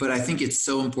 but I think it's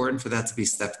so important for that to be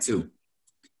step 2.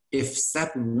 If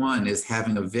step 1 is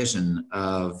having a vision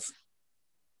of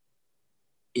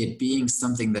it being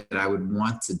something that I would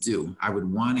want to do, I would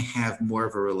want to have more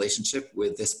of a relationship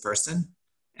with this person.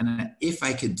 And if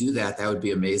I could do that, that would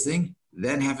be amazing.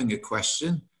 Then having a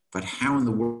question, but how in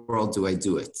the world do I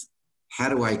do it? How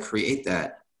do I create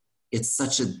that? It's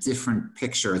such a different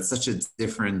picture. It's such a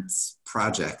different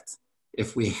project.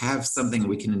 If we have something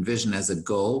we can envision as a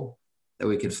goal that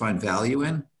we could find value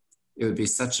in, it would be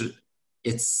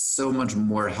it's so much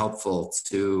more helpful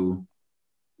to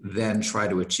then try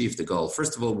to achieve the goal.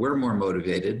 First of all, we're more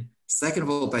motivated. Second of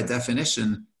all, by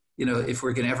definition, if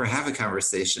we're going to ever have a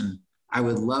conversation, I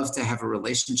would love to have a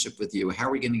relationship with you. How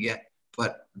are we going to get,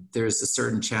 but there's a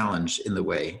certain challenge in the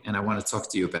way. And I want to talk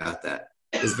to you about that.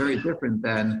 It's very different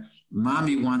than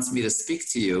mommy wants me to speak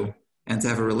to you and to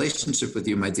have a relationship with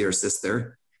you, my dear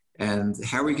sister. And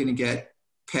how are we going to get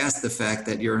past the fact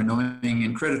that you're annoying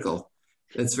and critical?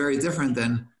 It's very different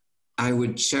than I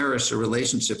would cherish a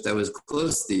relationship that was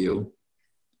close to you.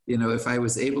 If I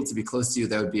was able to be close to you,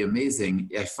 that would be amazing.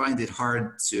 I find it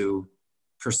hard to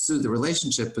pursue the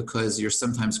relationship because you're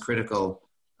sometimes critical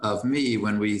of me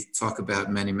when we talk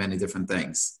about many, many different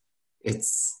things.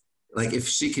 It's like if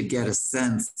she could get a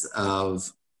sense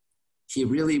of, he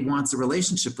really wants a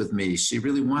relationship with me, she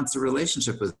really wants a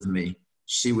relationship with me,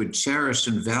 she would cherish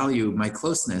and value my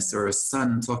closeness, or a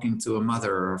son talking to a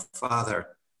mother or a father.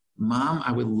 Mom,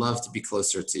 I would love to be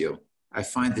closer to you. I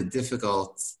find it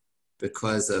difficult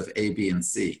because of A, B, and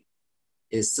C.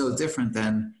 Is so different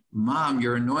than, Mom,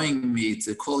 you're annoying me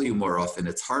to call you more often.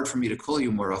 It's hard for me to call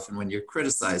you more often when you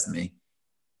criticize me.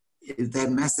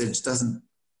 That message doesn't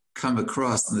come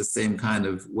across in the same kind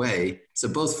of way. So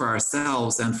both for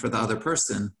ourselves and for the other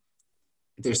person,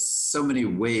 there's so many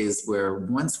ways where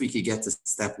once we could get to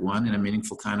step 1 in a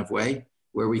meaningful kind of way,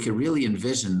 where we could really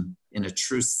envision in a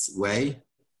true way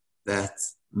that,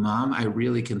 Mom, I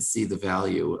really can see the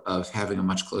value of having a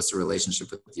much closer relationship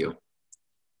with you.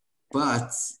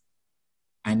 But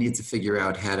I need to figure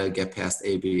out how to get past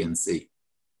A, B, and C.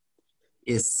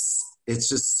 It's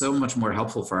just so much more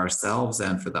helpful for ourselves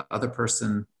and for the other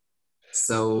person.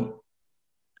 So,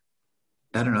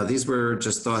 I don't know, these were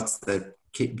just thoughts that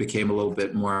became a little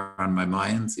bit more on my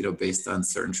mind, based on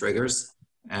certain triggers.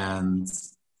 And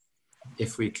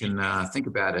if we can think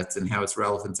about it and how it's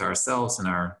relevant to ourselves and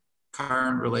our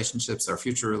current relationships, our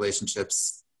future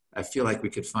relationships, I feel like we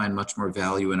could find much more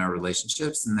value in our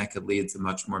relationships, and that could lead to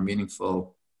much more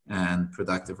meaningful and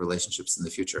productive relationships in the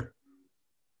future.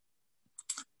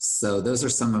 So those are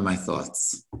some of my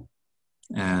thoughts.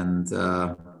 And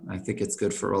I think it's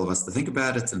good for all of us to think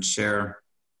about it and share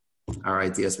our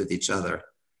ideas with each other.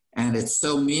 And it's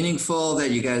so meaningful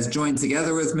that you guys join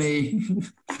together with me.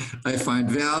 I find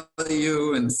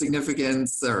value and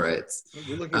significance. All right.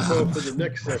 We're looking forward for the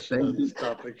next session on this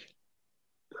topic.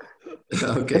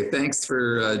 Okay, thanks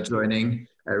for joining.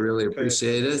 I really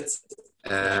appreciate it.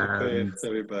 And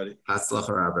everybody. Hatzlacha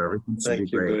Rabba. Everything should be great.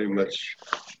 Thank you very much.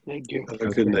 Thank you. Have a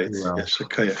good night. Well. Yes,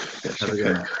 okay. Yes, Have a okay.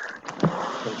 good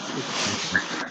night.